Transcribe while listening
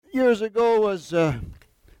years ago was the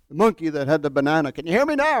monkey that had the banana. Can you hear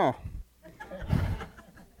me now?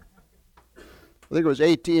 I think it was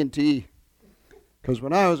AT&T. Because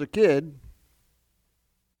when I was a kid,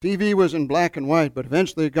 TV was in black and white, but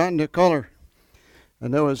eventually it got into color.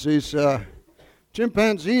 And there was these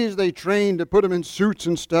chimpanzees they trained to put them in suits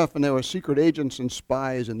and stuff, and they were secret agents and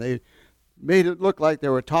spies, and they made it look like they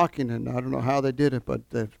were talking, and I don't know how they did it, but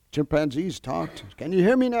the chimpanzees talked. Can you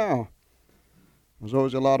hear me now? It was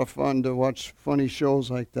always a lot of fun to watch funny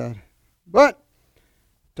shows like that. But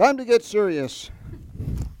time to get serious.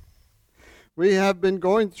 We have been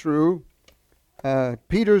going through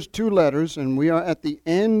Peter's 2 letters, and we are at the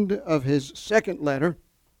end of his second letter,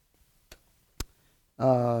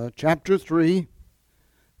 chapter 3.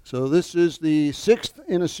 So this is the 6th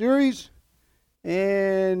in a series,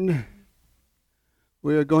 and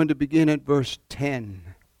we are going to begin at verse 10.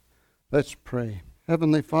 Let's pray.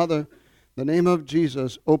 Heavenly Father, in the name of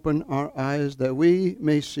Jesus, open our eyes that we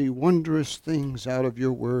may see wondrous things out of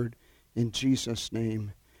your word. In Jesus'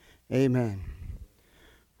 name, amen.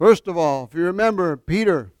 First of all, if you remember,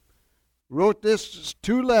 Peter wrote this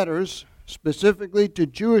 2 letters specifically to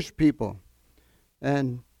Jewish people.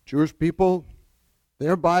 And Jewish people,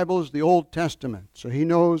 their Bible is the Old Testament, so he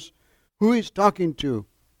knows who he's talking to.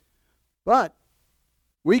 But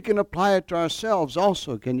we can apply it to ourselves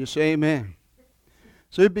also. Can you say amen?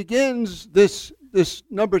 So it begins, this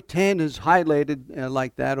number 10 is highlighted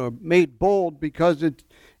like that or made bold because it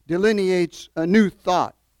delineates a new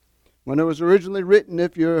thought. When it was originally written,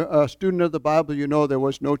 if you're a student of the Bible, you know there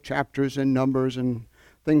was no chapters and numbers and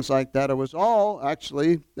things like that. It was all,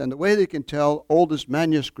 actually, and the way they can tell oldest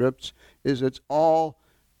manuscripts is it's all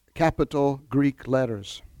capital Greek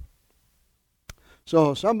letters.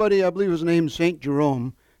 So somebody, I believe his name St.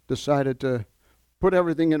 Jerome, decided to put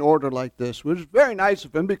everything in order like this, which is very nice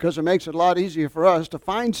of him because it makes it a lot easier for us to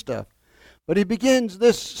find stuff. But he begins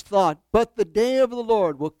this thought, but the day of the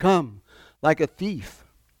Lord will come like a thief.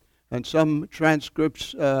 And some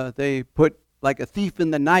transcripts, they put like a thief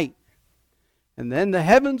in the night. And then the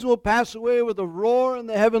heavens will pass away with a roar, and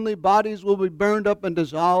the heavenly bodies will be burned up and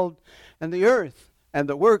dissolved, and the earth and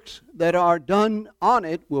the works that are done on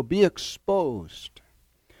it will be exposed.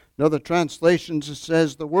 In other translations, it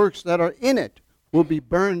says the works that are in it will be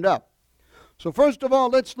burned up. So first of all,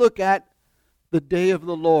 let's look at the day of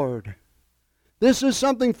the Lord. This is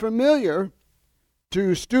something familiar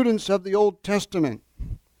to students of the Old Testament.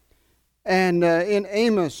 And in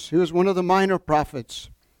Amos, he was one of the minor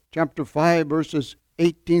prophets, chapter 5, verses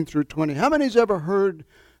 18 through 20. How many's ever heard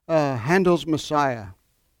Handel's Messiah?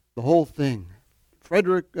 The whole thing.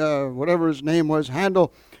 Frederick, whatever his name was,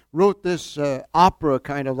 Handel wrote this opera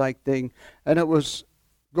kind of like thing. And it was,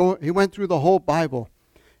 he went through the whole Bible.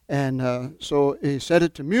 And so he set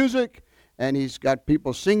it to music, and he's got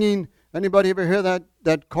people singing. Anybody ever hear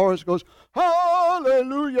that chorus goes,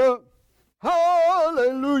 hallelujah,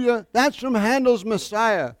 hallelujah. That's from Handel's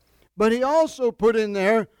Messiah. But he also put in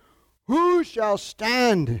there, who shall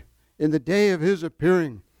stand in the day of his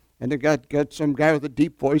appearing? And they got some guy with a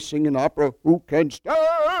deep voice singing opera, who can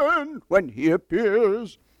stand when he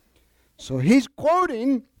appears? So he's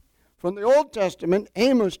quoting from the Old Testament,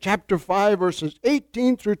 Amos chapter 5, verses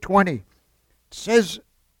 18 through 20. It says,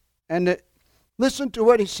 listen to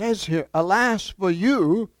what he says here. Alas for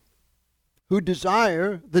you who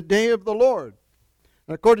desire the day of the Lord.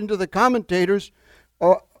 And according to the commentators,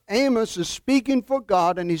 Amos is speaking for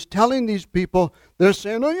God, and he's telling these people, they're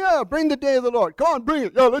saying, oh yeah, bring the day of the Lord. Come on, bring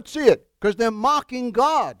it. Yeah, let's see it. Because they're mocking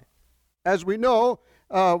God. As we know,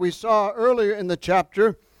 we saw earlier in the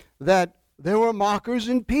chapter that there were mockers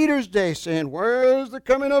in Peter's day saying, where's the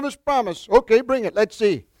coming of his promise? Okay, bring it. Let's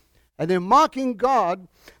see. And they're mocking God.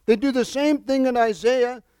 They do the same thing in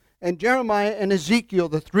Isaiah and Jeremiah and Ezekiel,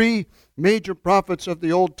 the 3 major prophets of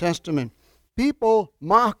the Old Testament. People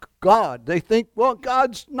mock God. They think, well,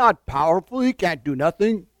 God's not powerful. He can't do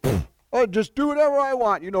nothing. I'll just do whatever I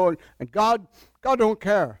want, and God don't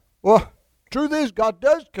care. Well, truth is, God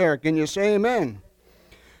does care. Can you say amen?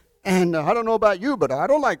 And I don't know about you, but I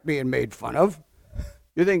don't like being made fun of.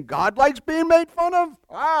 You think God likes being made fun of?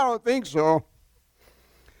 I don't think so.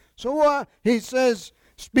 So he says,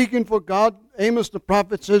 speaking for God, Amos the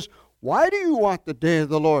prophet says, why do you want the day of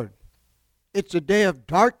the Lord? It's a day of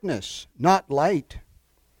darkness, not light.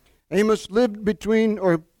 Amos lived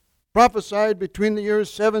prophesied between the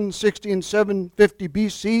years 760 and 750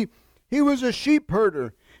 BC. He was a sheep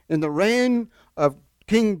herder in the reign of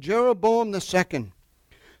King Jeroboam II.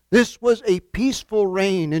 This was a peaceful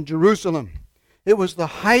reign in Jerusalem. It was the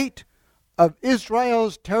height of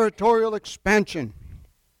Israel's territorial expansion.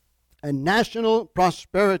 and national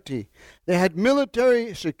prosperity. They had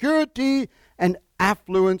military security and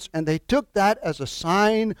affluence, and they took that as a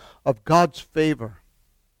sign of God's favor.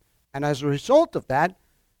 And as a result of that,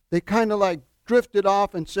 they kind of like drifted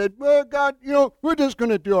off and said, well, God, we're just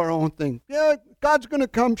going to do our own thing. Yeah, God's going to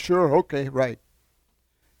come. Sure, okay, right.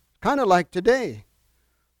 Kind of like today.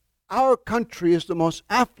 Our country is the most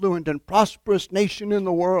affluent and prosperous nation in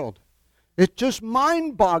the world. It's just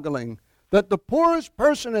mind-boggling that the poorest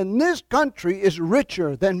person in this country is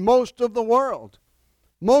richer than most of the world.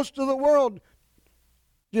 Most of the world,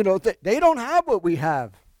 they don't have what we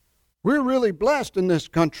have. We're really blessed in this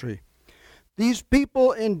country. These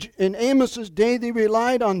people in Amos's day, they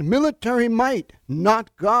relied on military might,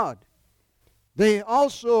 not God. They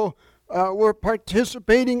also were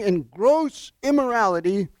participating in gross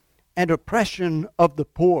immorality and oppression of the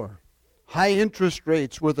poor. High interest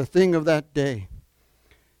rates were the thing of that day.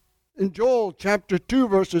 In Joel chapter 2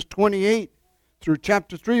 verses 28 through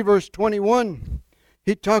chapter 3 verse 21,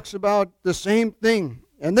 he talks about the same thing.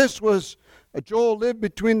 And this was, Joel lived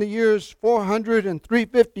between the years 400 and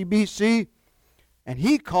 350 BC, and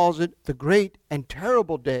he calls it the great and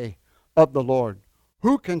terrible day of the Lord.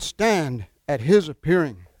 Who can stand at his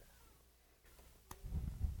appearing?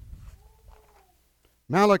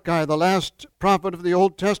 Malachi, the last prophet of the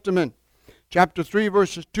Old Testament, chapter 3,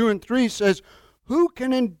 verses 2 and 3 says, who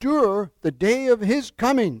can endure the day of his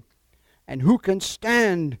coming? And who can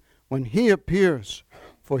stand when he appears?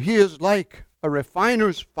 For he is like a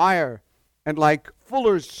refiner's fire and like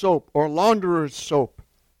fuller's soap or launderer's soap.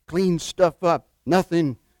 Cleans stuff up.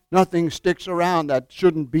 Nothing sticks around that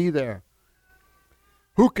shouldn't be there.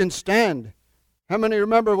 Who can stand? How many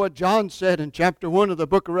remember what John said in chapter 1 of the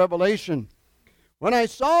book of Revelation? When I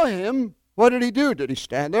saw him, what did he do? Did he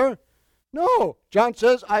stand there? No. John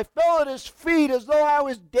says, I fell at his feet as though I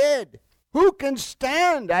was dead. Who can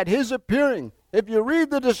stand at his appearing? If you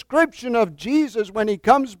read the description of Jesus when he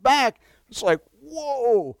comes back, it's like,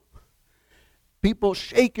 whoa. People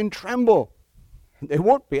shake and tremble. They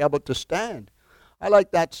won't be able to stand. I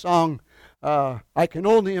like that song, I can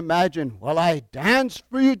only imagine. Will I dance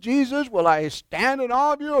for you, Jesus? Will I stand in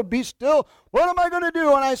awe of you or be still? What am I going to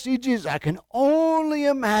do when I see Jesus? I can only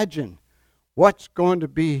imagine what's going to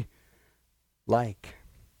be like.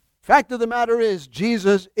 Fact of the matter is,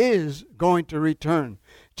 Jesus is going to return.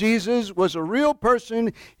 Jesus was a real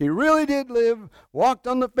person. He really did live, walked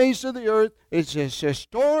on the face of the earth. It's a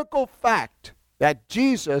historical fact that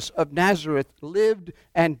Jesus of Nazareth lived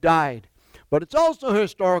and died. But it's also a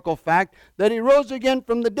historical fact that he rose again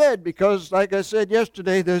from the dead because, like I said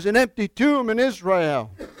yesterday, there's an empty tomb in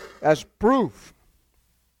Israel as proof.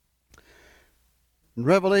 In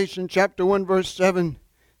Revelation chapter 1 verse 7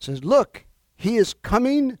 it says, look, he is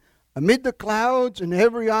coming amid the clouds and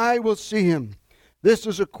every eye will see him. This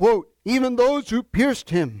is a quote, even those who pierced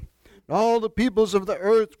him. All the peoples of the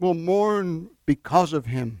earth will mourn because of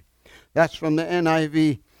him. That's from the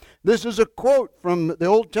NIV. This is a quote from the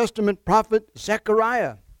Old Testament prophet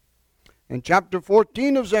Zechariah. In chapter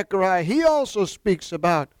 14 of Zechariah, he also speaks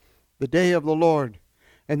about the day of the Lord.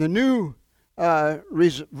 And the New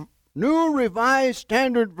Revised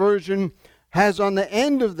Standard Version has on the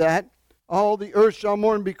end of that, all the earth shall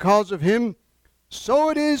mourn because of him.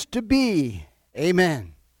 So it is to be.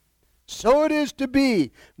 Amen. So it is to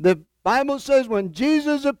be. The Bible says when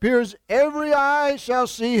Jesus appears, every eye shall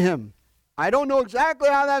see him. I don't know exactly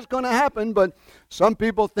how that's going to happen, but some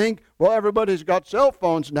people think, well, everybody's got cell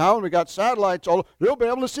phones now, and we got satellites all. They'll be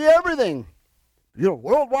able to see everything.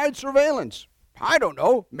 Worldwide surveillance. I don't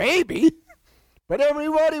know, maybe. But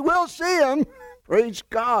everybody will see him. Praise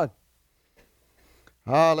God.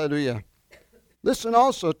 Hallelujah. Listen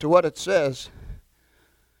also to what it says.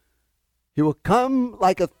 He will come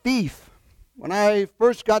like a thief. When I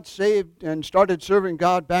first got saved and started serving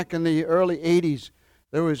God back in the early 80s,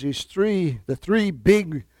 there was the three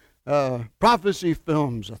big prophecy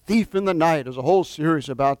films. A Thief in the Night. There's a whole series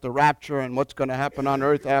about the rapture and what's going to happen on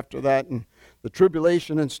earth after that and the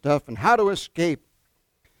tribulation and stuff and how to escape.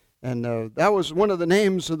 And that was one of the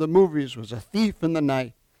names of the movies, was A Thief in the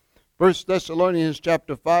Night. 1 Thessalonians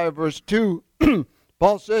chapter 5, verse 2,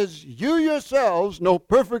 Paul says, you yourselves know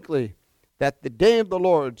perfectly that the day of the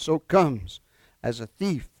Lord so comes as a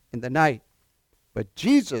thief in the night. But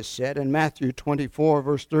Jesus said in Matthew 24,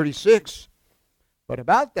 verse 36, but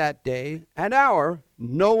about that day and hour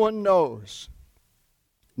no one knows,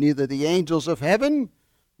 neither the angels of heaven,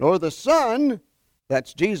 nor the Son,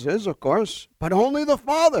 that's Jesus, of course, but only the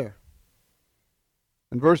Father.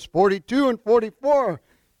 In verse 42 and 44,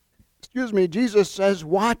 Jesus says,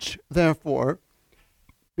 watch therefore,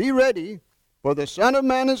 be ready, for the Son of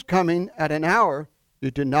Man is coming at an hour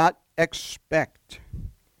you do not expect.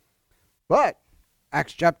 But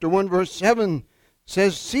Acts chapter 1 verse 7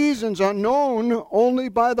 says seasons are known only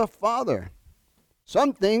by the Father.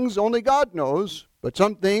 Some things only God knows, but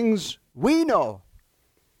some things we know.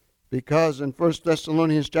 Because in 1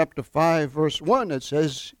 Thessalonians chapter 5 verse 1 it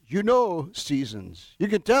says, you know seasons. You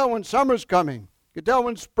can tell when summer's coming. You can tell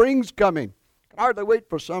when spring's coming. You can hardly wait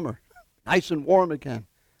for summer. Nice and warm again.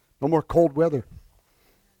 No more cold weather.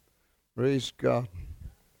 Praise God.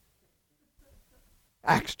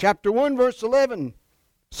 Acts chapter 1 verse 11.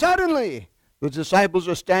 Suddenly the disciples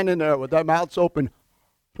are standing there with their mouths open,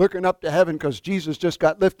 looking up to heaven because Jesus just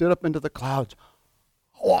got lifted up into the clouds.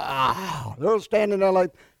 Wow! They're standing there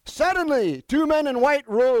like, suddenly 2 men in white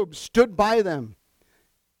robes stood by them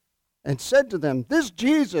and said to them, this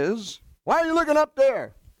Jesus, why are you looking up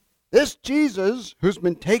there? This Jesus who's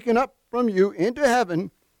been taken up from you into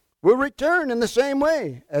heaven will return in the same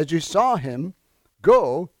way as you saw him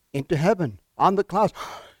go into heaven on the clouds.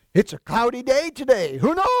 It's a cloudy day today.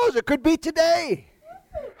 Who knows? It could be today.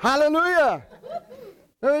 Hallelujah.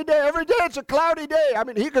 Every day it's a cloudy day. I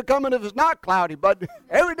mean, he could come in if it's not cloudy, but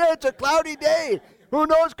every day it's a cloudy day. Who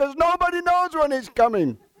knows? Because nobody knows when he's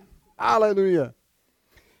coming. Hallelujah.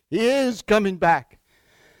 He is coming back.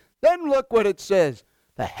 Then look what it says.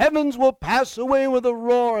 The heavens will pass away with a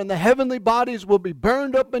roar, and the heavenly bodies will be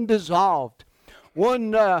burned up and dissolved.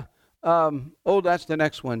 That's the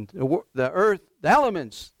next one. The earth, the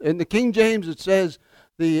elements. In the King James it says,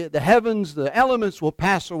 the heavens, the elements will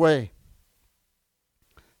pass away.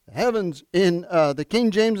 The heavens, in the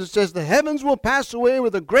King James it says, the heavens will pass away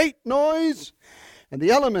with a great noise, and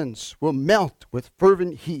the elements will melt with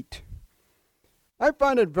fervent heat. I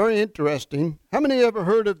find it very interesting. How many ever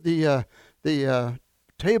heard of the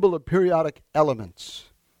table of periodic elements?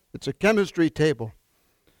 It's a chemistry table.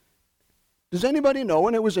 Does anybody know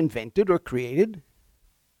when it was invented or created?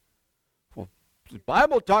 Well, the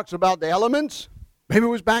Bible talks about the elements. Maybe it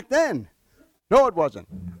was back then. No, it wasn't.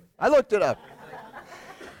 I looked it up.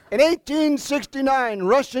 In 1869,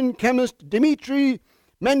 Russian chemist Dmitry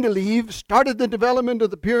Mendeleev started the development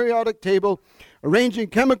of the periodic table, arranging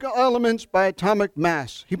chemical elements by atomic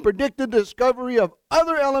mass. He predicted the discovery of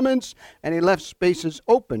other elements, and he left spaces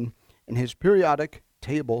open in his periodic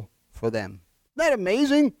table for them. Isn't that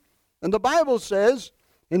amazing? And the Bible says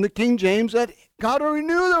in the King James that God already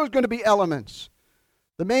knew there was going to be elements.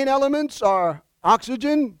 The main elements are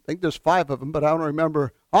oxygen. I think there's 5 of them, but I don't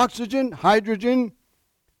remember. Oxygen, hydrogen,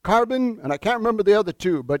 carbon, and I can't remember the other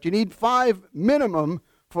 2, but you need 5 minimum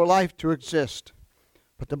for life to exist.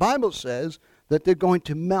 But the Bible says that they're going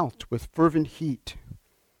to melt with fervent heat.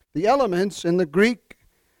 The elements in the Greek,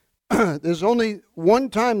 there's only one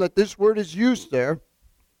time that this word is used there.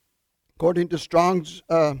 According to Strong's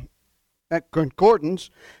concordance,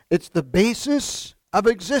 it's the basis of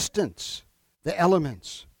existence, the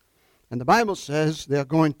elements. And the Bible says they're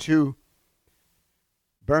going to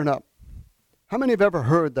burn up. How many have ever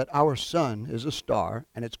heard that our sun is a star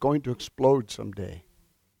and it's going to explode someday?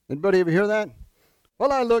 Anybody ever hear that?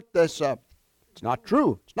 Well, I looked this up. It's not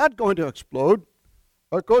true. It's not going to explode.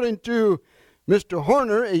 According to Mr.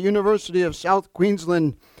 Horner, a University of South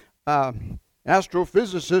Queensland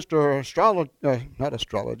astrophysicist or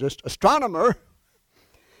astronomer,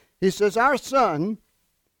 he says our sun,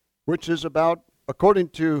 which is about, according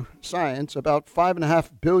to science, about 5.5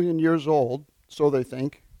 billion years old, so they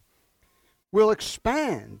think, will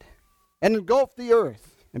expand and engulf the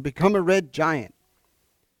earth and become a red giant.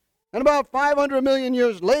 And about 500 million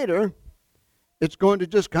years later, it's going to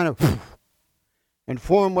just kind of and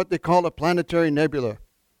form what they call a planetary nebula.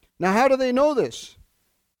 Now, how do they know this?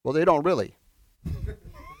 Well, they don't really.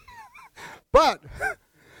 But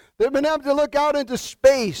they've been able to look out into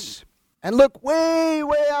space and look way,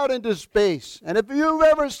 way out into space. And if you've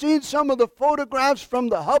ever seen some of the photographs from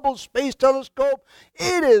the Hubble Space Telescope,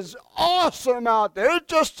 it is awesome out there. It's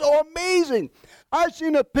just so amazing. I've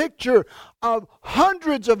seen a picture of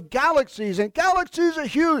hundreds of galaxies, and galaxies are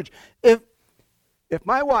huge. If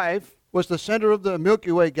my wife was the center of the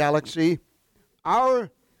Milky Way galaxy,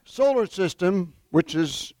 our solar system, which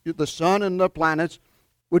is the sun and the planets,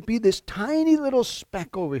 would be this tiny little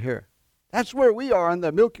speck over here. That's where we are in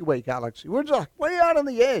the Milky Way galaxy. We're just way out on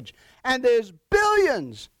the edge. And there's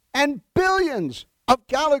billions and billions of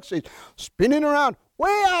galaxies spinning around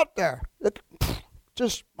way out there. It's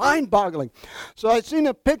just mind-boggling. So I've seen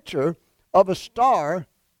a picture of a star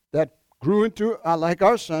that grew into, like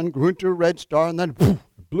our sun, grew into a red star and then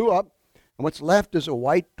blew up. And what's left is a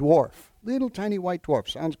white dwarf. Little tiny white dwarf.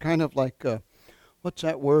 Sounds kind of like, what's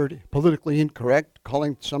that word? Politically incorrect,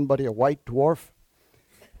 calling somebody a white dwarf.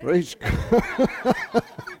 Praise God.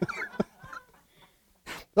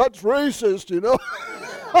 That's racist, you know.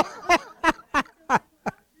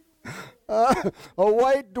 A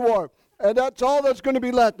white dwarf. And that's all that's going to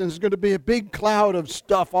be left. There's going to be a big cloud of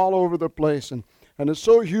stuff all over the place. And it's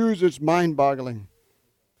so huge it's mind-boggling.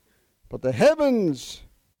 But the heavens,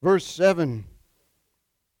 verse 7,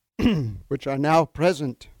 which are now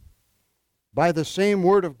present by the same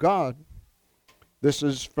word of God. This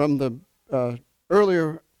is from the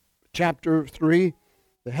earlier chapter 3.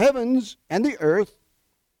 The heavens and the earth,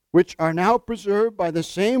 which are now preserved by the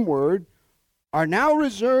same word, are now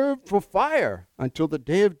reserved for fire until the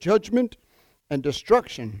day of judgment and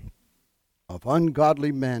destruction of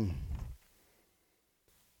ungodly men.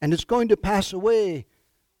 And it's going to pass away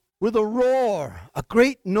with a roar, a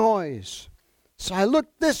great noise. So I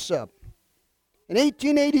looked this up. In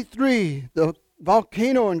 1883, the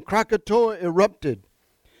volcano in Krakatoa erupted.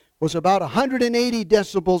 It was about 180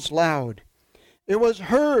 decibels loud. It was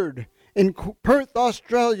heard in Perth,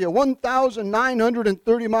 Australia,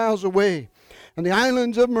 1,930 miles away. And the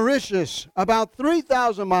islands of Mauritius, about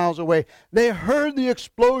 3,000 miles away, they heard the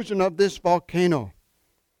explosion of this volcano.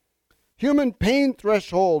 Human pain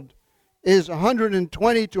threshold is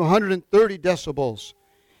 120 to 130 decibels.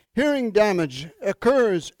 Hearing damage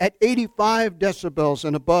occurs at 85 decibels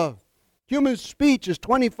and above. Human speech is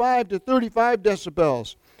 25 to 35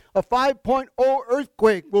 decibels. A 5.0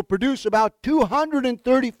 earthquake will produce about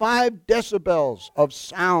 235 decibels of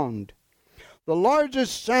sound. The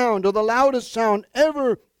largest sound or the loudest sound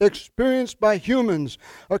ever experienced by humans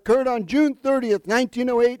occurred on June 30th,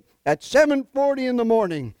 1908 at 7:40 in the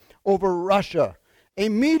morning over Russia. A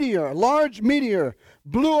large meteor,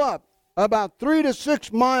 blew up about 3 to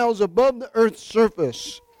 6 miles above the Earth's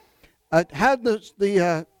surface. It had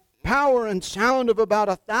the power and sound of about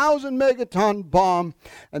 1,000 megaton bomb,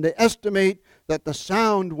 and they estimate that the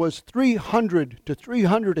sound was 300 to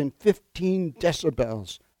 315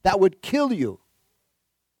 decibels. That would kill you.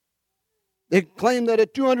 They claim that a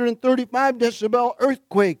 235 decibel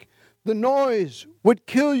earthquake, the noise would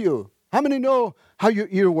kill you. How many know how your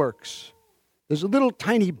ear works? There's a little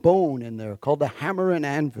tiny bone in there called the hammer and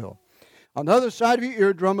anvil. On the other side of your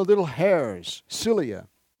eardrum are little hairs, cilia.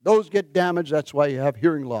 Those get damaged, that's why you have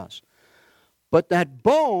hearing loss. But that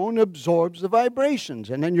bone absorbs the vibrations,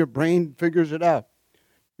 and then your brain figures it out.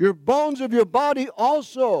 Your bones of your body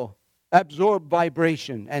also absorb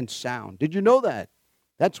vibration and sound. Did you know that?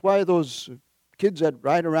 That's why those kids that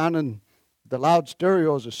ride around in the loud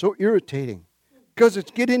stereos are so irritating, because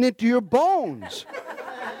it's getting into your bones.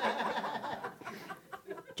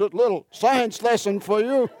 It's a little science lesson for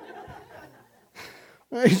you.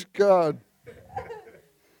 Praise God.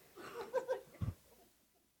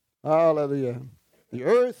 Hallelujah. The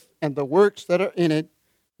earth and the works that are in it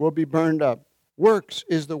will be burned up. Works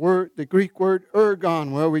is the Greek word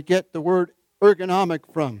ergon, where we get the word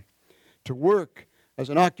ergonomic from. To work as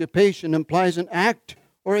an occupation implies an act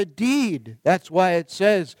or a deed. That's why it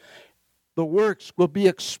says the works will be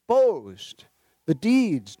exposed. The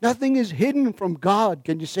deeds. Nothing is hidden from God.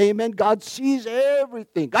 Can you say amen? God sees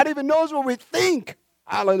everything. God even knows what we think.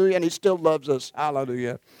 Hallelujah. And He still loves us.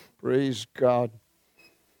 Hallelujah. Praise God.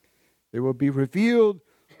 They will be revealed,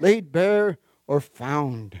 laid bare, or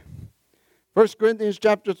found. 1 Corinthians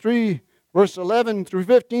chapter 3, verse 11 through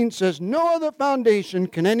 15 says, no other foundation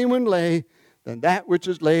can anyone lay than that which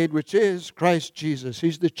is laid, which is Christ Jesus.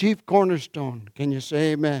 He's the chief cornerstone. Can you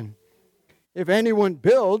say amen? If anyone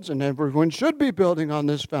builds, and everyone should be building on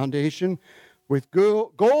this foundation, with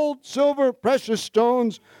gold, silver, precious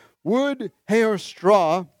stones, wood, hay, or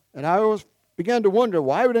straw, and I always began to wonder,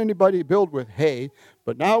 why would anybody build with hay?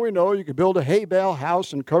 But now we know you can build a hay bale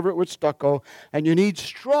house and cover it with stucco, and you need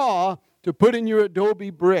straw to put in your adobe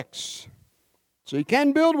bricks. So you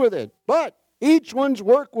can build with it, but each one's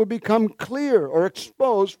work will become clear or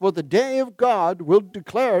exposed, for the day of God will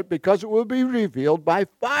declare it, because it will be revealed by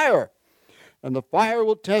fire. And the fire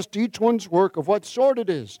will test each one's work of what sort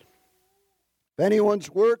it is. If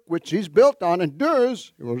anyone's work which he's built on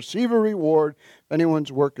endures, he will receive a reward. If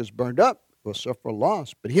anyone's work is burned up, he will suffer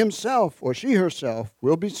loss. But he himself or she herself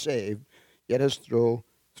will be saved, yet as through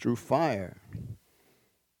fire.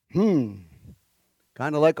 Kind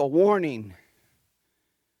of like a warning.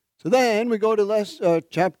 So then we go to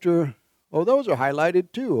chapter. Oh, those are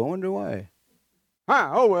highlighted too. I wonder why.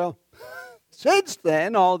 Oh well. Since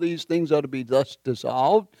then, all these things are to be thus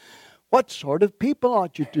dissolved. What sort of people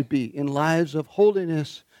ought you to be in lives of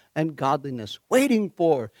holiness and godliness, waiting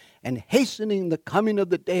for and hastening the coming of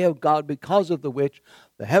the day of God, because of the which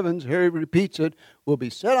the heavens, here he repeats it, will be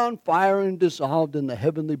set on fire and dissolved, and the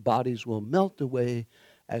heavenly bodies will melt away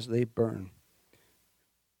as they burn.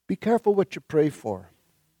 Be careful what you pray for.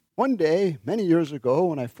 One day, many years ago,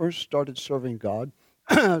 when I first started serving God,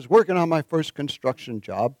 I was working on my first construction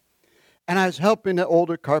job, and I was helping an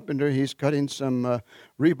older carpenter. He's cutting some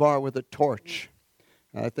rebar with a torch.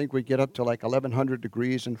 I think we get up to like 1,100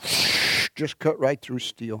 degrees and just cut right through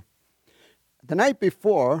steel. The night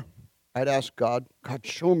before, I'd asked God,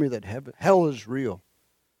 show me that hell is real.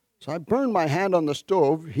 So I burned my hand on the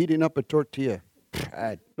stove, heating up a tortilla.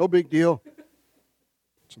 No big deal.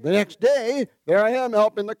 So the next day, there I am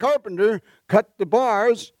helping the carpenter cut the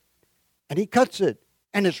bars, and he cuts it.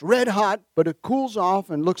 And it's red hot, but it cools off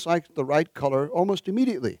and looks like the right color almost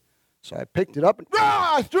immediately. So I picked it up and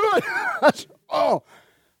I threw it. I said, oh,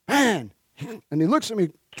 man. And he looks at me,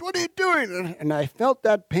 what are you doing? And I felt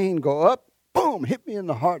that pain go up, boom, hit me in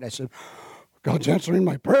the heart. I said, God's answering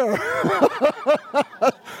my prayer.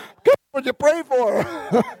 God, what'd you pray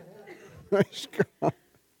for? Praise God.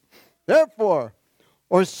 Therefore,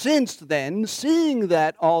 or since then, seeing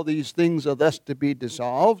that all these things are thus to be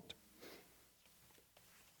dissolved,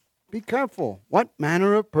 be careful. What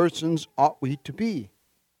manner of persons ought we to be?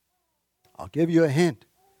 I'll give you a hint.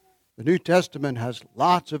 The New Testament has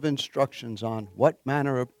lots of instructions on what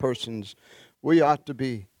manner of persons we ought to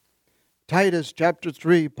be. Titus chapter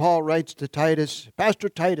 3, Paul writes to Titus, Pastor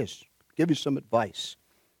Titus, give you some advice.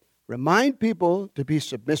 Remind people to be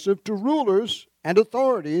submissive to rulers and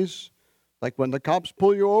authorities. Like when the cops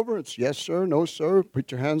pull you over, it's yes, sir, no, sir.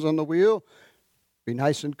 Put your hands on the wheel. Be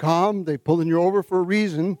nice and calm. They're pulling you over for a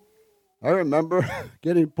reason. I remember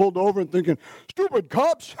getting pulled over and thinking, stupid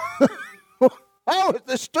cops. How is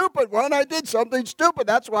this stupid? Well, I did something stupid.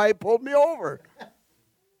 That's why he pulled me over.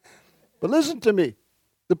 But listen to me.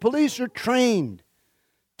 The police are trained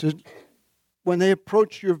to, when they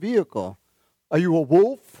approach your vehicle, are you a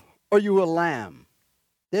wolf or are you a lamb?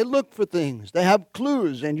 They look for things. They have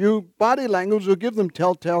clues, and your body language will give them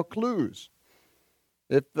telltale clues.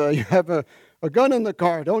 If you have a gun in the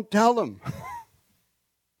car, don't tell them.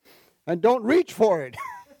 And don't reach for it.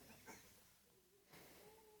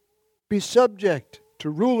 Be subject to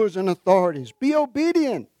rulers and authorities. Be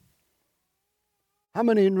obedient. How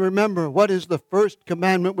many remember what is the first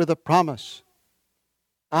commandment with a promise?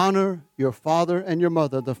 Honor your father and your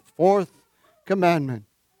mother, the fourth commandment.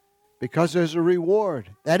 Because there's a reward,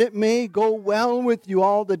 that it may go well with you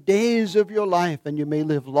all the days of your life, and you may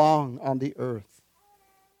live long on the earth.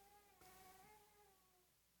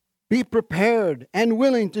 Be prepared and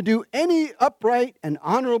willing to do any upright and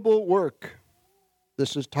honorable work.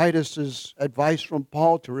 This is Titus's advice from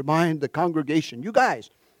Paul to remind the congregation. You guys,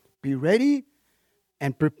 be ready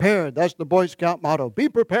and prepared. That's the Boy Scout motto. Be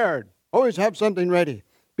prepared. Always have something ready.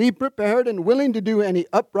 Be prepared and willing to do any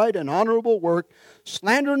upright and honorable work.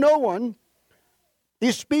 Slander no one.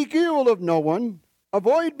 Speak evil of no one.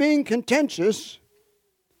 Avoid being contentious.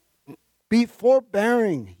 Be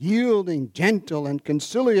forbearing, yielding, gentle, and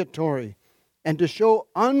conciliatory, and to show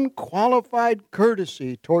unqualified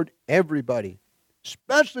courtesy toward everybody,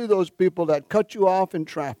 especially those people that cut you off in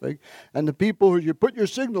traffic and the people who you put your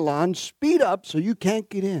signal on speed up so you can't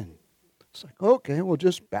get in. It's like, okay, we'll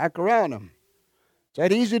just back around them. Is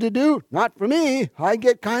that easy to do? Not for me. I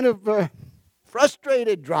get kind of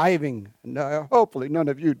frustrated driving. And hopefully none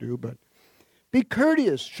of you do, but be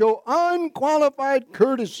courteous. Show unqualified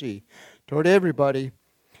courtesy toward everybody.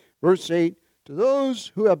 Verse 8, to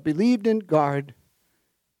those who have believed in God,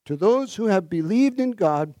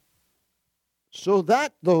 so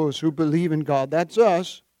that those who believe in God, that's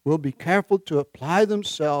us, will be careful to apply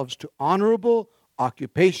themselves to honorable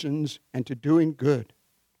occupations and to doing good.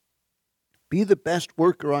 Be the best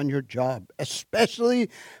worker on your job, especially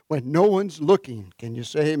when no one's looking. Can you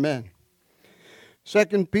say amen?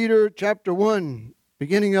 2 Peter chapter 1,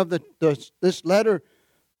 beginning of this letter,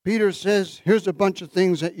 Peter says, here's a bunch of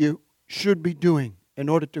things that you should be doing in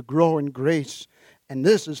order to grow in grace. And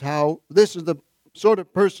this is the sort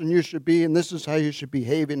of person you should be, and this is how you should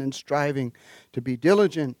behave in striving to be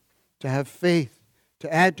diligent, to have faith,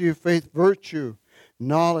 to add to your faith virtue,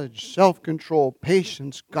 knowledge, self-control,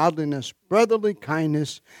 patience, godliness, brotherly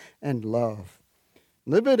kindness, and love.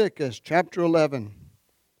 Leviticus chapter 11,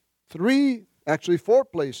 4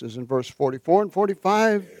 places in verse 44 and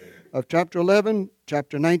 45 of chapter 11,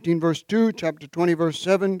 chapter 19, verse 2, chapter 20, verse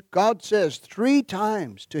 7, God says 3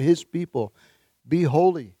 times to his people, be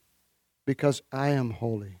holy, because I am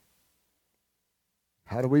holy.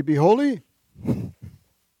 How do we be holy?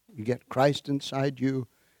 You get Christ inside you.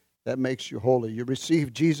 That makes you holy. You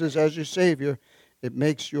receive Jesus as your Savior. It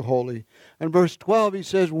makes you holy. And verse 12, he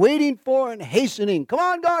says, waiting for and hastening. Come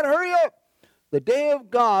on, God, hurry up. The day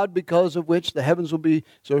of God, because of which the heavens will be.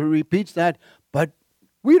 So he repeats that. But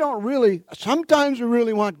we don't really, sometimes we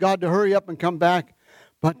really want God to hurry up and come back.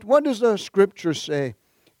 But what does the scripture say?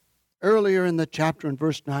 Earlier in the chapter in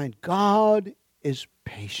verse 9, God is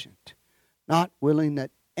patient, not willing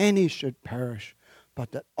that any should perish,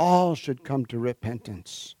 but that all should come to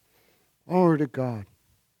repentance. Glory to God.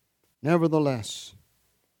 Nevertheless,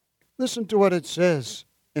 listen to what it says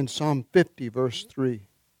in Psalm 50, verse 3.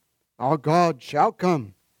 Our God shall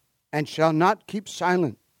come and shall not keep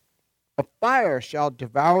silent. A fire shall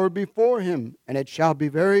devour before him, and it shall be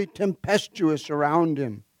very tempestuous around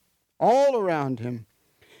him, all around him.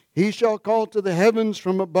 He shall call to the heavens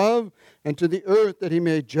from above, and to the earth that he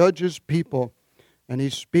may judge his people. And he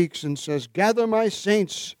speaks and says, gather my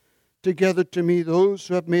saints together to me, those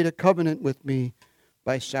who have made a covenant with me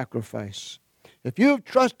by sacrifice. If you have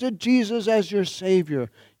trusted Jesus as your Savior,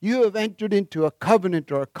 you have entered into a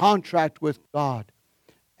covenant or a contract with God,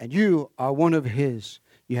 and you are one of His.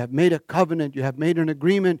 You have made a covenant, you have made an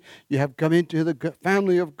agreement, you have come into the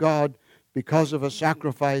family of God because of a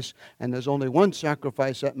sacrifice, and there's only one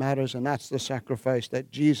sacrifice that matters, and that's the sacrifice that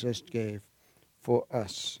Jesus gave for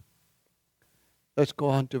us. Let's go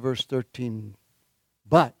on to verse 13.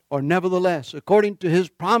 But, or nevertheless, according to His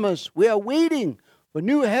promise, we are waiting for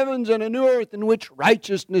new heavens and a new earth in which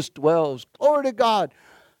righteousness dwells. Glory to God.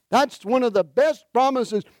 That's one of the best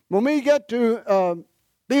promises. When we get to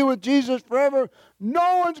be with Jesus forever,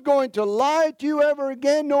 no one's going to lie to you ever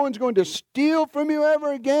again. No one's going to steal from you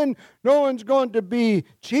ever again. No one's going to be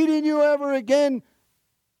cheating you ever again.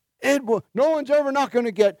 No one's ever not going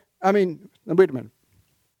to wait a minute.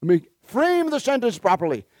 Let me frame the sentence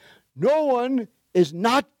properly. No one is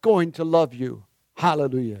not going to love you.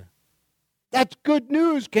 Hallelujah. That's good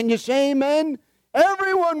news. Can you say amen?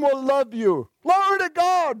 Everyone will love you. Glory to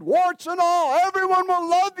God. Warts and all. Everyone will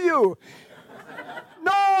love you.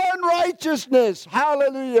 No unrighteousness.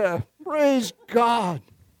 Hallelujah. Praise God.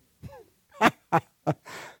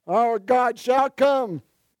 Our God shall come.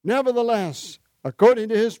 Nevertheless, according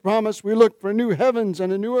to His promise, we look for new heavens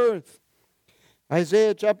and a new earth.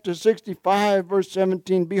 Isaiah chapter 65, verse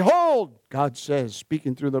 17. Behold, God says,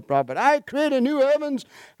 speaking through the prophet, I create a new heavens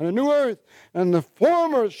and a new earth, and the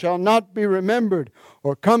former shall not be remembered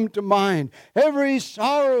or come to mind. Every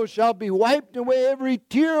sorrow shall be wiped away, every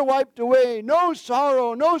tear wiped away. No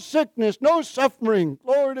sorrow, no sickness, no suffering.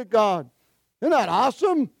 Glory to God. Isn't that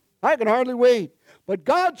awesome? I can hardly wait. But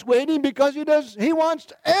God's waiting because He wants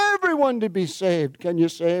everyone to be saved. Can you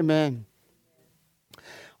say amen?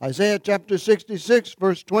 Isaiah chapter 66,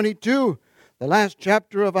 verse 22, the last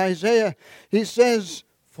chapter of Isaiah, he says,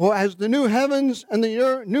 for as the new heavens and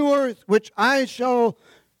the new earth, which I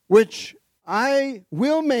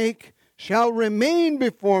will make, shall remain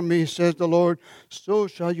before me, says the Lord, so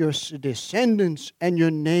shall your descendants and your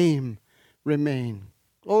name remain.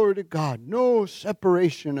 Glory to God. No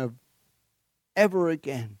separation of ever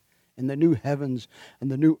again in the new heavens and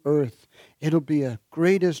the new earth. It'll be a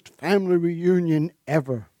greatest family reunion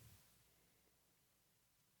ever.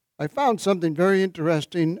 I found something very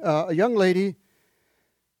interesting. A young lady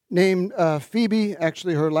named Phoebe,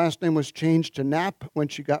 actually her last name was changed to Knapp when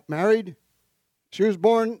she got married. She was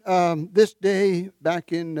born this day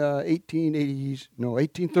back in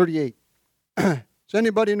 1838. Does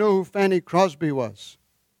anybody know who Fanny Crosby was?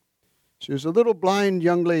 She was a little blind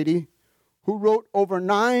young lady who wrote over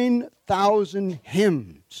 9,000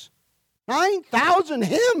 hymns. 9,000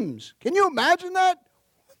 hymns! Can you imagine that?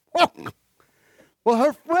 Well,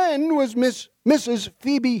 her friend was Mrs.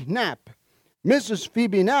 Phoebe Knapp. Mrs.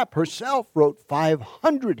 Phoebe Knapp herself wrote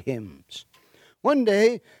 500 hymns. One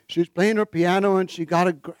day, she was playing her piano and she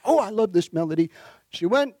got I love this melody. She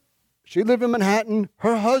lived in Manhattan.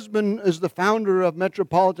 Her husband is the founder of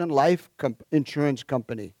Metropolitan Life Insurance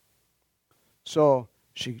Company. So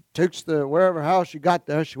she takes wherever house she got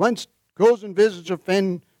there. She goes and visits her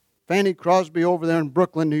friend Fanny Crosby over there in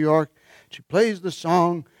Brooklyn, New York. She plays the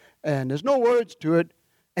song. And there's no words to it.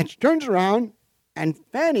 And she turns around, and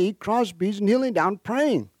Fanny Crosby's kneeling down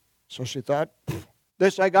praying. So she thought,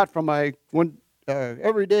 this I got from my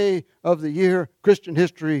every day of the year Christian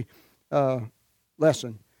history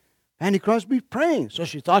lesson. Fanny Crosby praying. So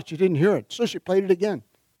she thought she didn't hear it. So she played it again.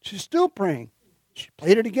 She's still praying. She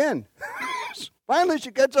played it again. Finally,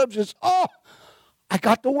 she gets up and says, I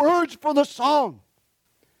got the words for the song.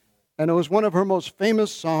 And it was one of her most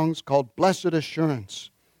famous songs called Blessed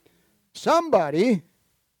Assurance. Somebody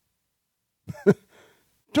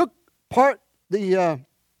took the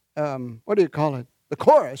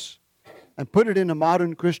chorus, and put it in a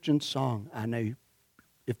modern Christian song. And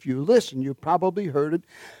if you listen, you probably heard it.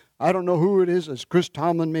 I don't know who it is. It's Chris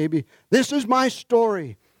Tomlin maybe. This is my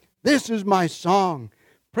story. This is my song.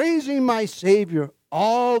 Praising my Savior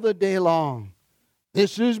all the day long.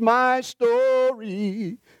 This is my story.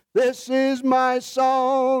 glory. This is my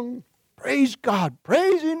song. Praise God,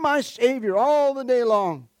 praising my Savior all the day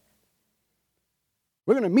long.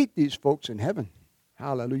 We're going to meet these folks in heaven.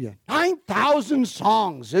 Hallelujah. 9,000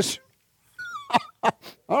 songs. I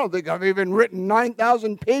don't think I've even written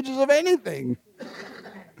 9,000 pages of anything.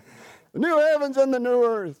 The new heavens and the new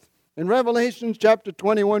earth. In Revelation chapter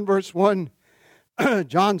 21, verse 1,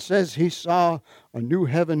 John says he saw a new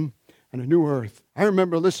heaven and a new earth. I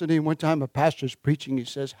remember listening one time, a pastor's preaching. He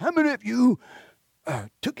says, how many of you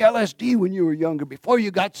took LSD when you were younger before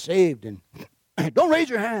you got saved? And don't raise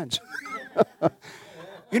your hands.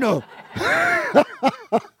 You know.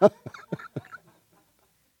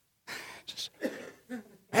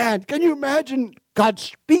 Man, can you imagine? God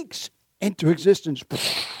speaks into existence.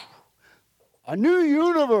 A new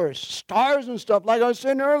universe, stars and stuff, like I was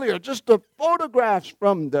saying earlier, just the photographs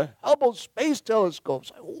from the Hubble Space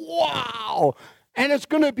Telescopes. Wow! And it's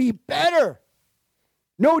going to be better.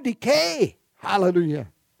 No decay. Hallelujah.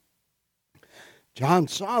 John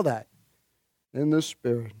saw that in the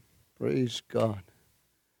Spirit. Praise God.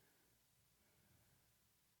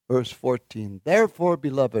 Verse 14. Therefore,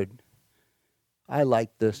 beloved, I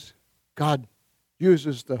like this. God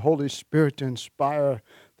uses the Holy Spirit to inspire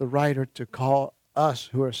the writer to call us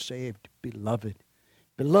who are saved beloved.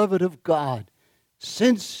 Beloved of God,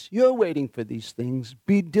 since you're waiting for these things,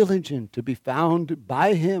 be diligent to be found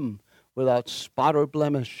by Him without spot or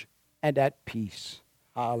blemish and at peace.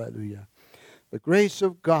 Hallelujah. The grace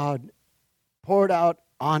of God poured out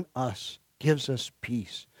on us gives us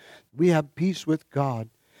peace. We have peace with God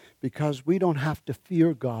because we don't have to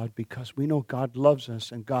fear God, because we know God loves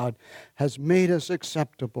us and God has made us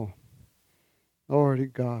acceptable. Glory to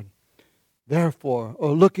God. Therefore,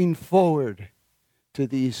 looking forward to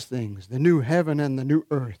these things, the new heaven and the new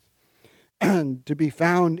earth, and to be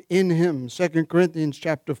found in Him. 2 Corinthians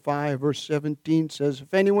chapter 5, verse 17 says,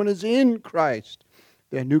 if anyone is in Christ,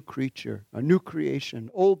 they're a new creature, a new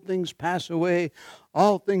creation. Old things pass away,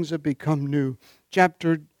 all things have become new.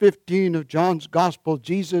 Chapter 15 of John's Gospel,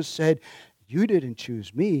 Jesus said, you didn't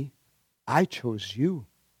choose me, I chose you.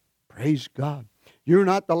 Praise God. You're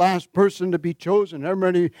not the last person to be chosen.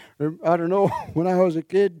 Everybody, I don't know, when I was a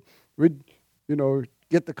kid, we'd,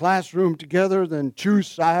 get the classroom together, then choose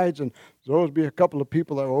sides, and there'd always be a couple of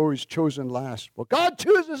people that were always chosen last. Well, God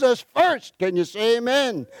chooses us first. Can you say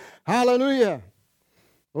amen? Hallelujah.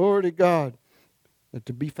 Glory to God. And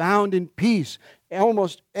to be found in peace.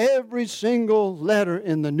 Almost every single letter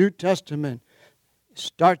in the New Testament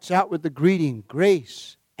starts out with the greeting,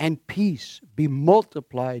 grace and peace be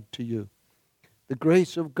multiplied to you. The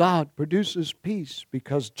grace of God produces peace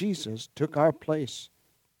because Jesus took our place.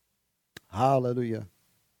 Hallelujah.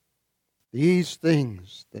 These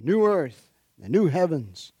things, the new earth, the new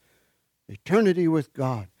heavens, eternity with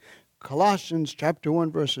God. Colossians chapter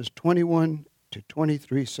 1 verses 21 to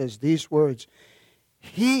 23 says these words,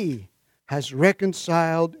 He has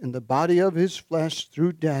reconciled in the body of His flesh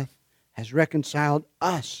through death, has reconciled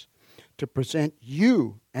us to present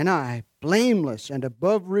you and I blameless and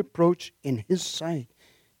above reproach in His sight,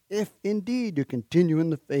 if indeed you continue in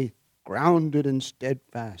the faith, grounded and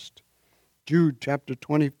steadfast. Jude chapter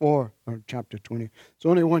 24, or chapter 20. It's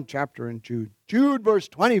only one chapter in Jude. Jude verse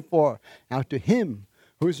 24. Now to Him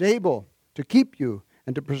who is able to keep you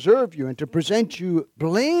and to preserve you and to present you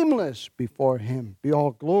blameless before Him, be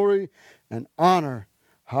all glory and honor.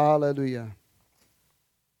 Hallelujah.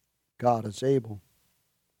 God is able.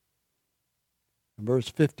 Verse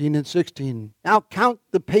 15 and 16. Now count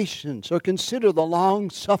the patience, or consider the long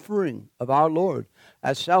suffering of our Lord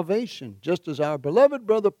as salvation, just as our beloved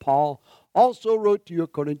brother Paul also wrote to you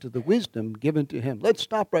according to the wisdom given to him. Let's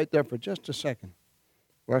stop right there for just a second.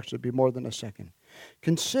 Or actually be more than a second.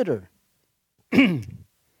 Consider, in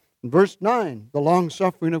verse 9, the long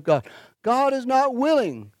suffering of God. God is not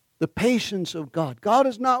willing, the patience of God. God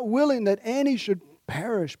is not willing that any should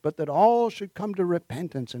perish, but that all should come to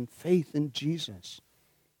repentance and faith in Jesus.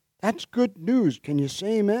 That's good news. Can you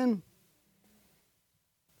say amen?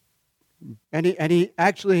 And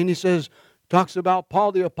he says, talks about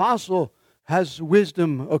Paul the apostle has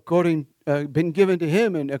wisdom been given to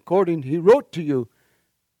him, and according he wrote to you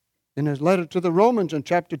in his letter to the Romans in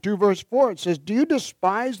chapter 2 verse 4. It says, do you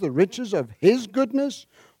despise the riches of His goodness,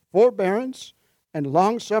 forbearance, and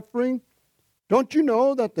long-suffering? Don't you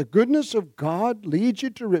know that the goodness of God leads you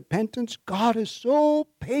to repentance? God is so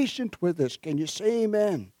patient with us. Can you say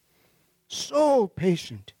amen? So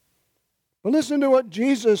patient. Well, listen to what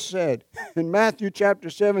Jesus said in Matthew chapter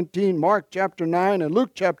 17, Mark chapter 9, and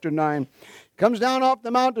Luke chapter 9. Comes down off the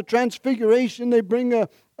Mount of Transfiguration. They bring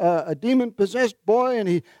a demon-possessed boy,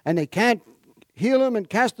 and they can't heal him and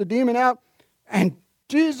cast the demon out. And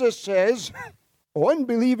Jesus says,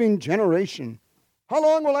 unbelieving generation, how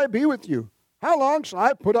long will I be with you? How long shall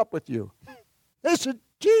I put up with you?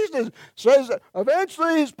 Jesus says that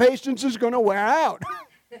eventually his patience is going to wear out.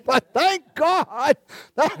 But thank God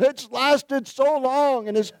that it's lasted so long.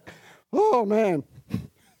 And oh man,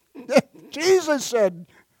 Jesus said,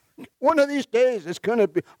 one of these days it's going to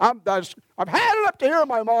be, I've had it up to here,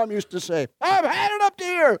 my mom used to say. I've had it up to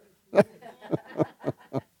here.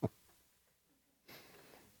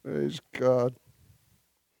 Praise God.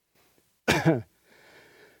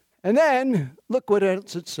 And then, look what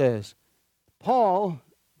else it says. Paul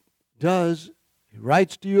he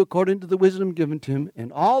writes to you according to the wisdom given to him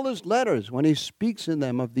in all his letters when he speaks in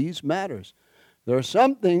them of these matters. There are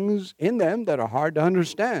some things in them that are hard to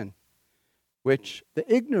understand, which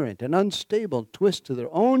the ignorant and unstable twist to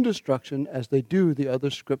their own destruction as they do the other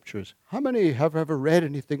scriptures. How many have ever read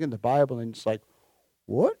anything in the Bible and it's like,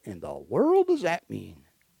 what in the world does that mean?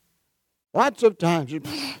 Lots of times.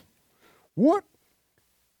 What?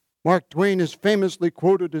 Mark Twain is famously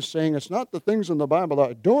quoted as saying, it's not the things in the Bible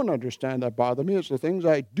that I don't understand that bother me, it's the things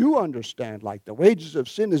I do understand, like the wages of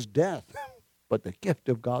sin is death, but the gift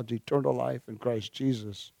of God's eternal life in Christ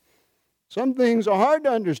Jesus. Some things are hard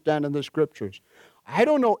to understand in the scriptures. I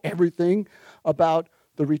don't know everything about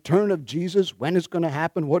the return of Jesus, when it's going to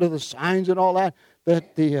happen, what are the signs and all that,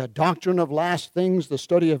 the doctrine of last things, the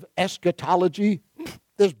study of eschatology.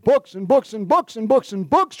 There's books and books and books and books and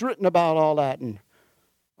books written about all that, and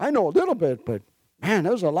I know a little bit, but man,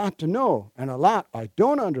 there's a lot to know and a lot I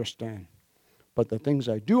don't understand. But the things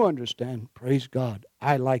I do understand, praise God,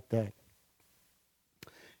 I like that.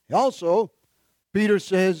 Also, Peter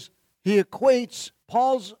says he equates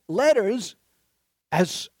Paul's letters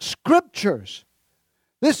as scriptures.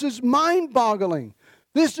 This is mind-boggling.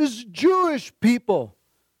 This is Jewish people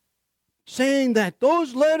saying that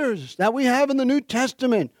those letters that we have in the New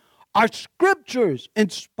Testament are scriptures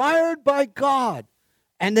inspired by God.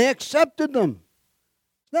 And they accepted them.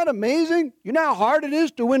 Isn't that amazing? You know how hard it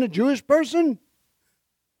is to win a Jewish person?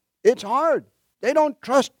 It's hard. They don't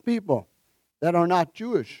trust people that are not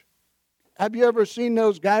Jewish. Have you ever seen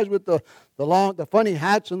those guys with the funny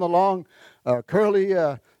hats and the long curly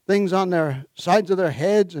things on their sides of their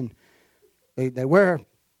heads, and they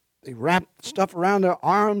wrap stuff around their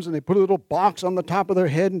arms and they put a little box on the top of their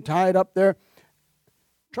head and tie it up there?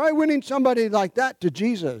 Try winning somebody like that to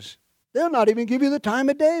Jesus. They'll not even give you the time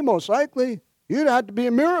of day, most likely. You'd have to be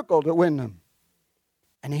a miracle to win them.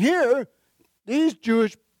 And here, these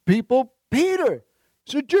Jewish people, Peter,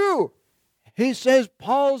 is a Jew. He says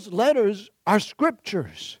Paul's letters are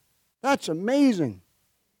scriptures. That's amazing.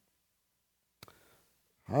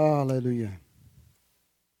 Hallelujah.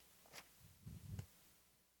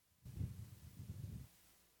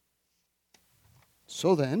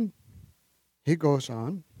 So then, he goes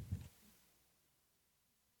on.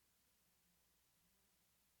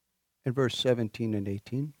 In verse 17 and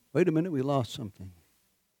 18. Wait a minute, we lost something.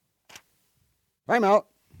 Time out.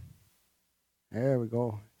 There we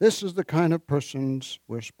go. This is the kind of persons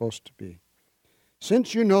we're supposed to be.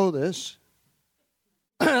 Since you know this,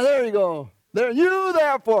 there you go. There, you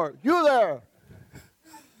therefore, you there.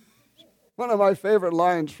 One of my favorite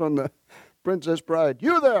lines from the Princess Bride.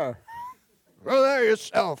 You there. Go there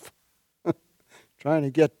yourself. Trying to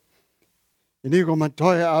get Inigo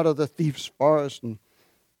Montoya out of the thief's forest. And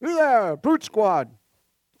you there, brute squad.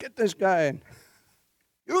 Get this guy in.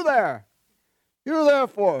 You there. You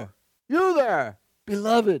therefore. You there,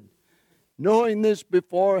 beloved. Knowing this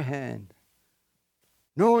beforehand.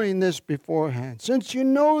 Knowing this beforehand. Since you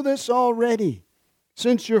know this already.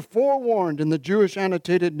 Since you're forewarned in the Jewish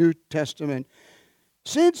annotated New Testament.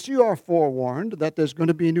 Since you are forewarned that there's going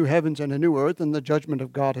to be new heavens and a new earth and the judgment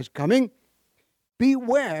of God is coming,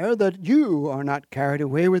 beware that you are not carried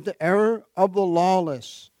away with the error of the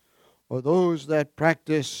lawless, or those that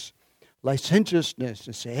practice licentiousness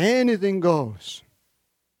and say anything goes.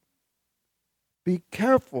 Be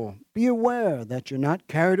careful, be aware that you're not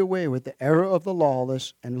carried away with the error of the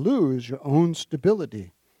lawless and lose your own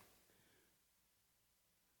stability.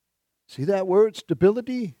 See that word,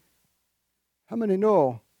 stability? How many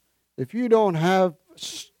know if you don't have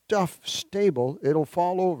stuff stable, it'll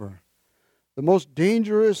fall over? The most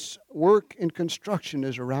dangerous work in construction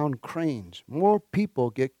is around cranes. More people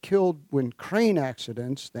get killed in crane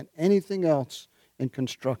accidents than anything else in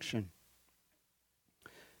construction.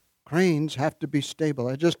 Cranes have to be stable.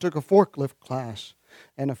 I just took a forklift class,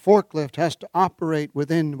 and a forklift has to operate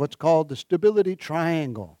within what's called the stability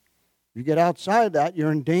triangle. If you get outside that,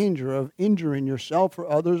 you're in danger of injuring yourself or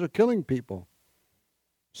others or killing people.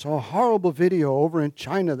 Saw a horrible video over in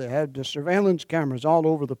China. They had the surveillance cameras all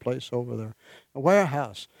over the place over there. A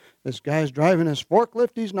warehouse. This guy's driving his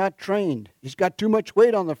forklift. He's not trained. He's got too much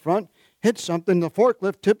weight on the front. Hits something. The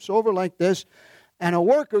forklift tips over like this. And a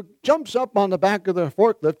worker jumps up on the back of the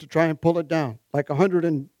forklift to try and pull it down. Like a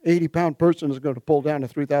 180-pound person is going to pull down a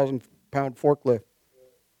 3,000-pound forklift.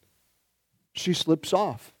 She slips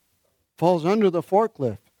off. Falls under the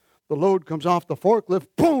forklift. The load comes off the forklift.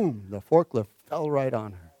 Boom! The forklift fell right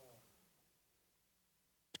on her.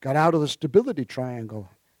 It got out of the stability triangle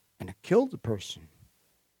and it killed the person.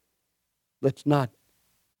 Let's not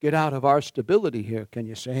get out of our stability here. Can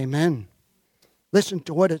you say amen? Listen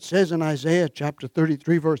to what it says in Isaiah chapter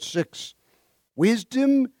 33, verse 6.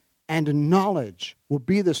 Wisdom and knowledge will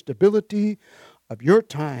be the stability of your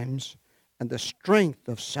times and the strength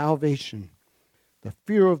of salvation. The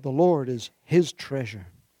fear of the Lord is his treasure,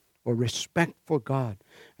 or respect for God.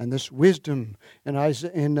 And this wisdom,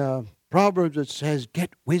 in Proverbs it says,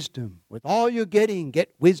 get wisdom. With all you're getting,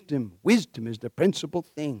 get wisdom. Wisdom is the principal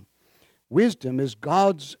thing. Wisdom is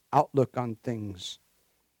God's outlook on things.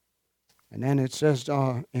 And then it says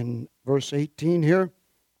in verse 18 here,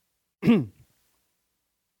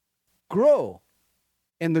 grow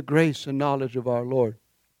in the grace and knowledge of our Lord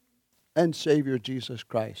and Savior Jesus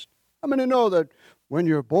Christ. I'm going to know that when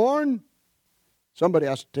you're born, somebody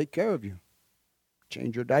has to take care of you.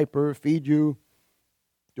 Change your diaper, feed you,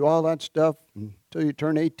 do all that stuff until you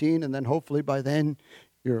turn 18, and then hopefully by then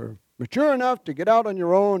you're mature enough to get out on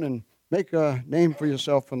your own and make a name for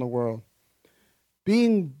yourself in the world.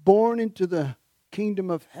 Being born into the kingdom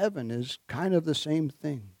of heaven is kind of the same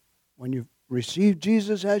thing. When you receive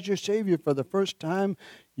Jesus as your Savior for the first time,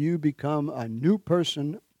 you become a new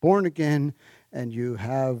person, born again, and you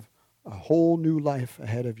have a whole new life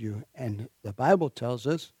ahead of you. And the Bible tells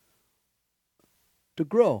us to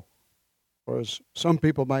grow. Or as some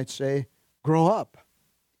people might say, grow up.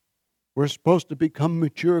 We're supposed to become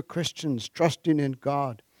mature Christians, trusting in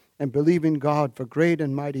God and believing God for great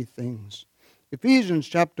and mighty things. Ephesians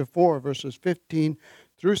chapter 4, verses 15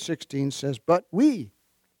 through 16 says, but we,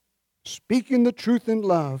 speaking the truth in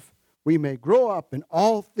love, we may grow up in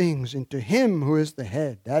all things into him who is the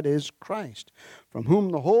head, that is Christ, from whom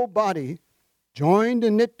the whole body, joined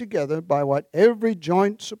and knit together by what every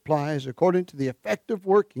joint supplies according to the effective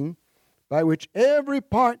working by which every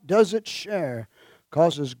part does its share,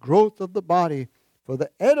 causes growth of the body for the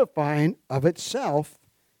edifying of itself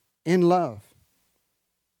in love.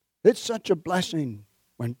 It's such a blessing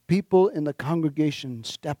when people in the congregation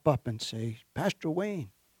step up and say, Pastor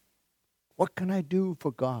Wayne, what can I do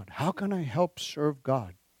for God? How can I help serve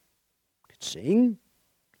God? You could sing, you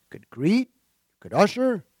could greet, you could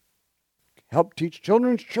usher, help teach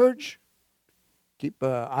children's church, keep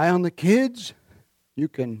an eye on the kids. You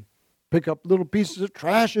can pick up little pieces of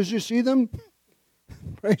trash as you see them.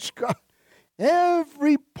 Praise God.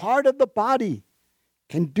 Every part of the body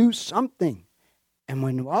can do something. And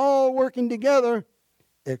when we're all working together,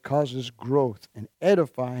 it causes growth and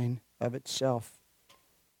edifying of itself.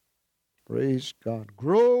 Praise God.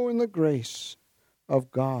 Grow in the grace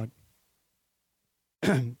of God.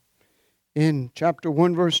 In chapter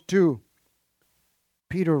 1, verse 2,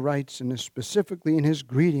 Peter writes, and specifically in his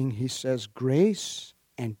greeting, he says, grace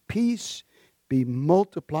and peace be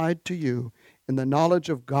multiplied to you in the knowledge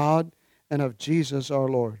of God and of Jesus our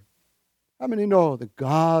Lord. How many know that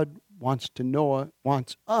God wants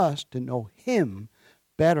us to know him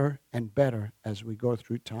better and better as we go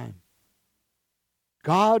through time?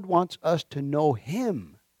 God wants us to know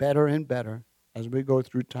him better and better as we go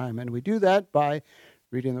through time. And we do that by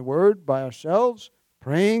reading the Word by ourselves,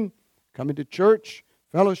 praying, coming to church,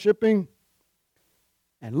 fellowshipping,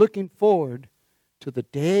 and looking forward to the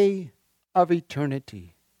day of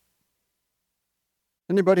eternity.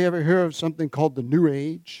 Anybody ever hear of something called the New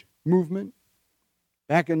Age movement?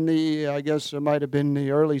 Back in the, I guess it might have been the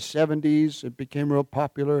early 70s, it became real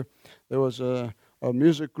popular. There was a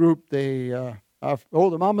music group, the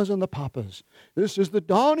Mamas and the Papas. This is the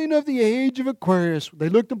dawning of the age of Aquarius. They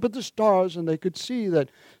looked up at the stars and they could see that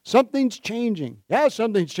something's changing. Yeah,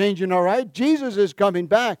 something's changing, all right. Jesus is coming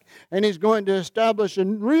back and he's going to establish a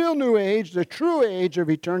real new age, the true age of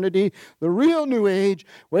eternity, the real new age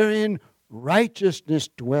wherein righteousness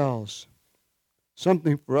dwells.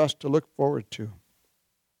 Something for us to look forward to.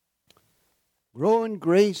 Grow in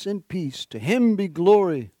grace and peace. To him be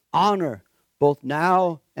glory, honor, both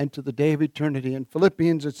now and to the day of eternity. In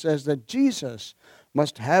Philippians it says that Jesus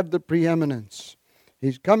must have the preeminence.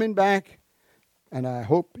 He's coming back, and I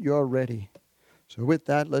hope you're ready. So with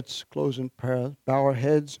that, let's close in prayer. Bow our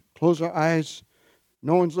heads, close our eyes.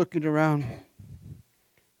 No one's looking around.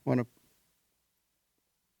 Want to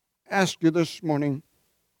ask you this morning,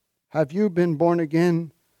 have you been born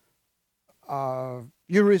again?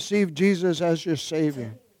 You received Jesus as your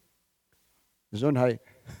Savior. Gesundheit.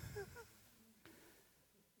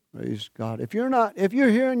 Praise God. If you're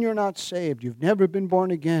here and you're not saved, you've never been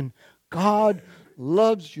born again, God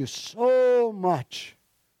loves you so much.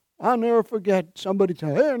 I'll never forget somebody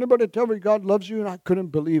anybody tell me God loves you? And I couldn't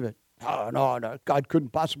believe it. No, God couldn't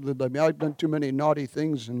possibly love me. I'd done too many naughty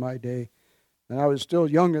things in my day. And I was still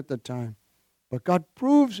young at the time. But God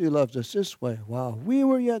proves He loves us this way. While we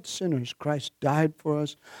were yet sinners, Christ died for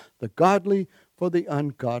us, the godly for the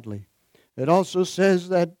ungodly. It also says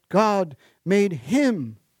that God made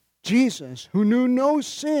Him, Jesus, who knew no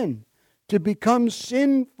sin, to become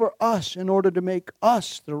sin for us in order to make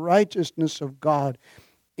us the righteousness of God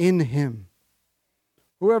in Him.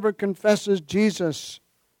 Whoever confesses Jesus,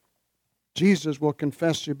 Jesus will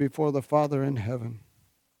confess you before the Father in heaven.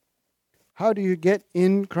 How do you get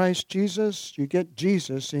in Christ Jesus? You get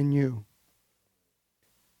Jesus in you.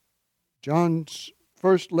 John's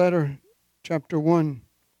first letter, chapter 1,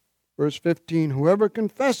 verse 15. Whoever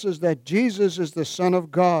confesses that Jesus is the Son of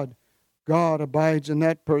God, God abides in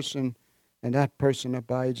that person, and that person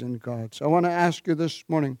abides in God. So I want to ask you this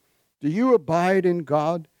morning, do you abide in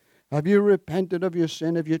God? Have you repented of your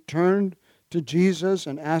sin? Have you turned to Jesus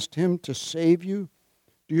and asked Him to save you?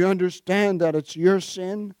 Do you understand that it's your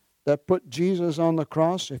sin that put Jesus on the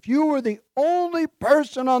cross? If you were the only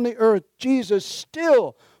person on the earth, Jesus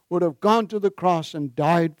still would have gone to the cross and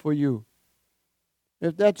died for you.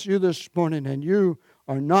 If that's you this morning and you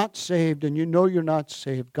are not saved and you know you're not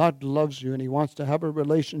saved, God loves you and He wants to have a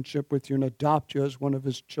relationship with you and adopt you as one of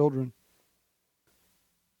His children.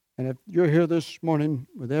 And if you're here this morning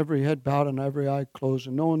with every head bowed and every eye closed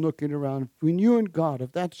and no one looking around, between you and God,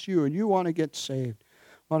 if that's you and you want to get saved,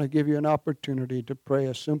 I want to give you an opportunity to pray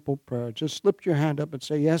a simple prayer. Just slip your hand up and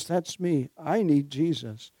say, yes, that's me. I need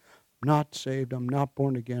Jesus. I'm not saved. I'm not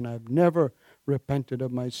born again. I've never repented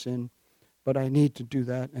of my sin, but I need to do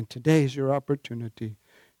that. And today's your opportunity.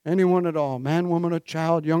 Anyone at all, man, woman, or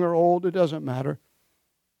child, young or old, it doesn't matter.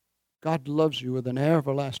 God loves you with an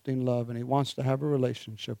everlasting love, and He wants to have a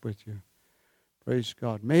relationship with you. Praise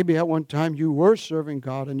God. Maybe at one time you were serving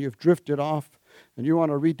God and you've drifted off and you want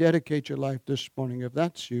to rededicate your life this morning. If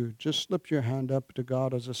that's you, just slip your hand up to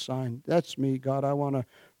God as a sign. That's me, God. I want to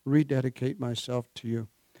rededicate myself to you.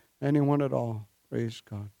 Anyone at all. Praise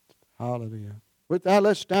God. Hallelujah. With that,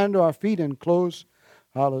 let's stand to our feet and close.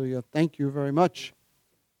 Hallelujah. Thank you very much.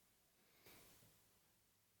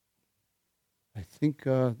 I think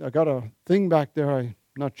I got a thing back there. I'm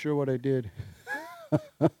not sure what I did.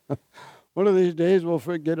 One of these days we'll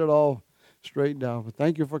get it all straightened out. But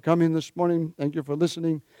thank you for coming this morning. Thank you for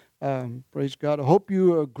listening. Praise God. I hope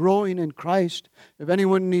you are growing in Christ. If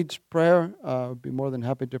anyone needs prayer, I'd be more than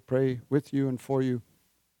happy to pray with you and for you.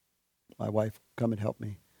 My wife, come and help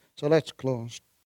me. So let's close.